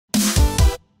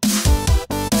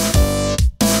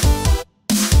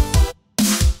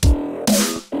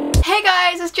Hey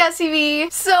guys, it's Jessii V.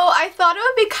 So I thought it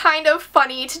would be kind of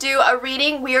funny to do a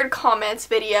reading weird comments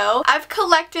video. I've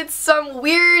collected some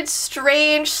weird,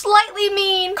 strange, slightly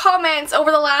mean comments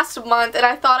over the last month and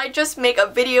I thought I'd just make a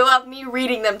video of me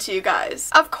reading them to you guys.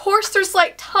 Of course there's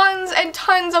like tons and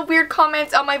tons of weird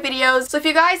comments on my videos, so if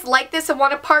you guys like this and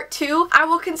want a part 2, I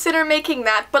will consider making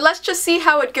that, but let's just see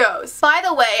how it goes. By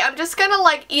the way, I'm just gonna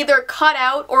like either cut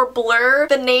out or blur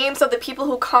the names of the people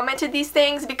who commented these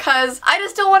things because I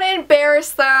just don't want to embarrass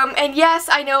them, and yes,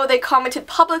 I know they commented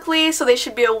publicly, so they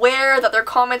should be aware that their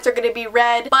comments are going to be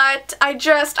read, but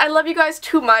I love you guys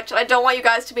too much and I don't want you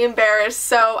guys to be embarrassed,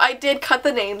 so I did cut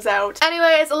the names out.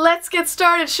 Anyways, let's get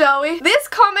started, shall we? This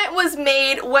comment was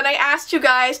made when I asked you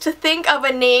guys to think of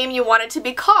a name you wanted to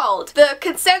be called. The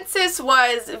consensus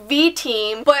was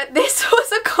V-Team, but this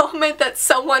was a comment that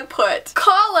someone put.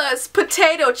 Call us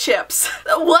potato chips.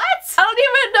 What? I don't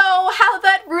even know how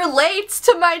that relates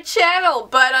to my channel,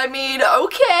 but I mean,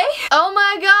 okay. Oh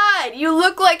my god, you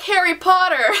look like Harry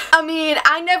Potter. I mean,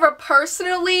 I never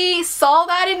personally saw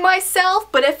that in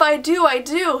myself, but if I do, I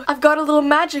do. I've got a little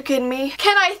magic in me.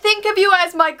 Can I think of you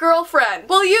as my girlfriend?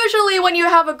 Well, usually when you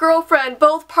have a girlfriend,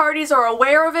 both parties are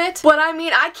aware of it, but I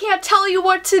mean, I can't tell you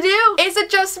what to do. Is it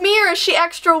just me or is she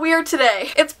extra weird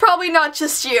today? It's probably not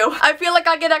just you. I feel like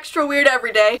I get extra weird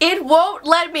every day. It won't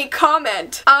let me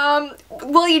comment.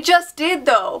 Well, you just did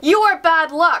though. You are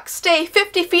bad luck. Stay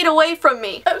 50 feet away from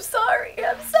me. I'm sorry.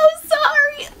 I'm so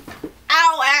sorry.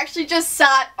 Ow, I actually just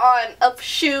sat on a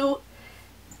shoe.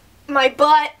 My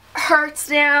butt hurts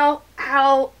now.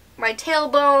 Ow. My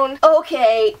tailbone.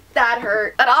 Okay, that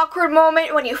hurt. An awkward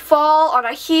moment when you fall on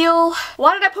a heel.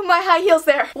 Why did I put my high heels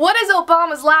there? What is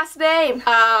Obama's last name?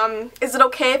 Is it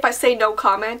okay if I say no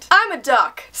comment? I'm a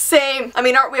duck. Same. I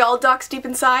mean, aren't we all ducks deep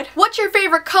inside? What's your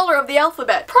favorite color of the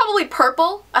alphabet? Probably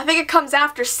purple. I think it comes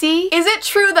after C. Is it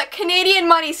true that Canadian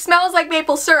money smells like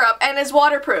maple syrup and is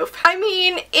waterproof? I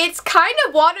mean, it's kind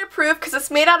of waterproof because it's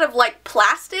made out of like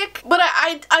plastic, but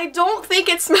I don't think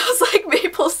it smells like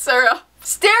maple syrup.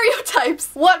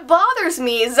 Stereotypes! What bothers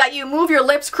me is that you move your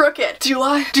lips crooked. Do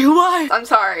I? I'm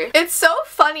sorry. It's so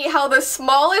funny how the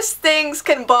smallest things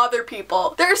can bother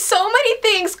people. There's so many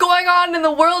things going on in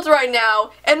the world right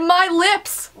now, and my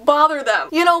lips bother them.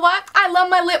 You know what? I love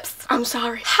my lips. I'm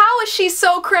sorry. How is she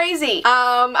so crazy?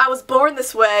 I was born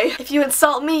this way. If you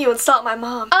insult me, you insult my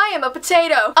mom. I am a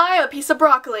potato. I am a piece of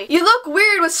broccoli. You look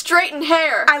weird with straightened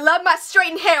hair. I love my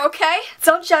straightened hair, okay?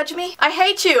 Don't judge me. I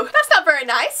hate you. That's not very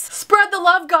nice. Spread the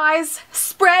love, guys.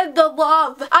 Spread the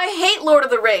love. I hate Lord of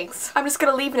the Rings. I'm just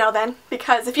gonna leave now then,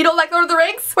 because if you don't like Lord of the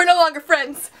Rings, we're no longer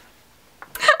friends.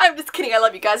 I'm just kidding, I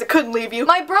love you guys, I couldn't leave you.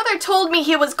 My brother told me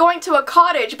he was going to a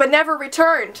cottage but never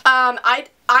returned.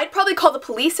 I'd probably call the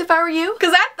police if I were you,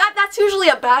 because that's usually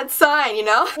a bad sign, you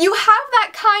know? You have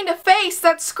that kind of face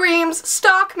that screams,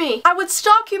 stalk me. I would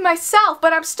stalk you myself,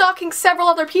 but I'm stalking several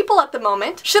other people at the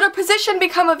moment. Should a position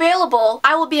become available,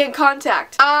 I will be in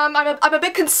contact. I'm a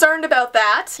bit concerned about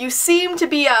that. You seem to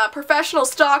be a professional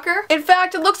stalker. In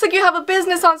fact, it looks like you have a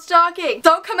business on stalking.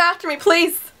 Don't come after me,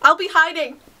 please. I'll be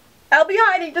hiding.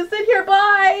 Just sit here,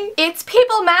 bye! It's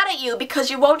people mad at you because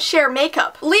you won't share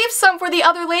makeup. Leave some for the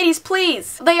other ladies,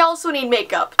 please. They also need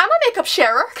makeup. I'm a makeup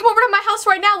sharer. Come over to my house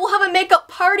right now, we'll have a makeup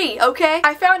party, okay?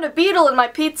 I found a beetle in my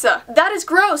pizza. That is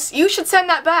gross. You should send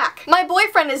that back. My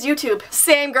boyfriend is YouTube.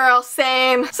 Same girl,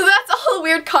 same. So that's all the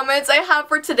weird comments I have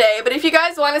for today, but if you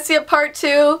guys want to see a part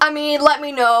 2, I mean, let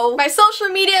me know. My social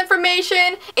media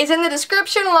information is in the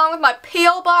description along with my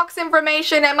P.O. Box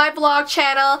information and my vlog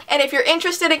channel, and if you're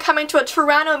interested in coming to a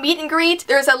Toronto meet and greet,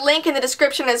 there's a link in the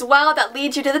description as well that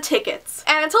leads you to the tickets.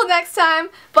 And until next time,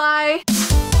 bye!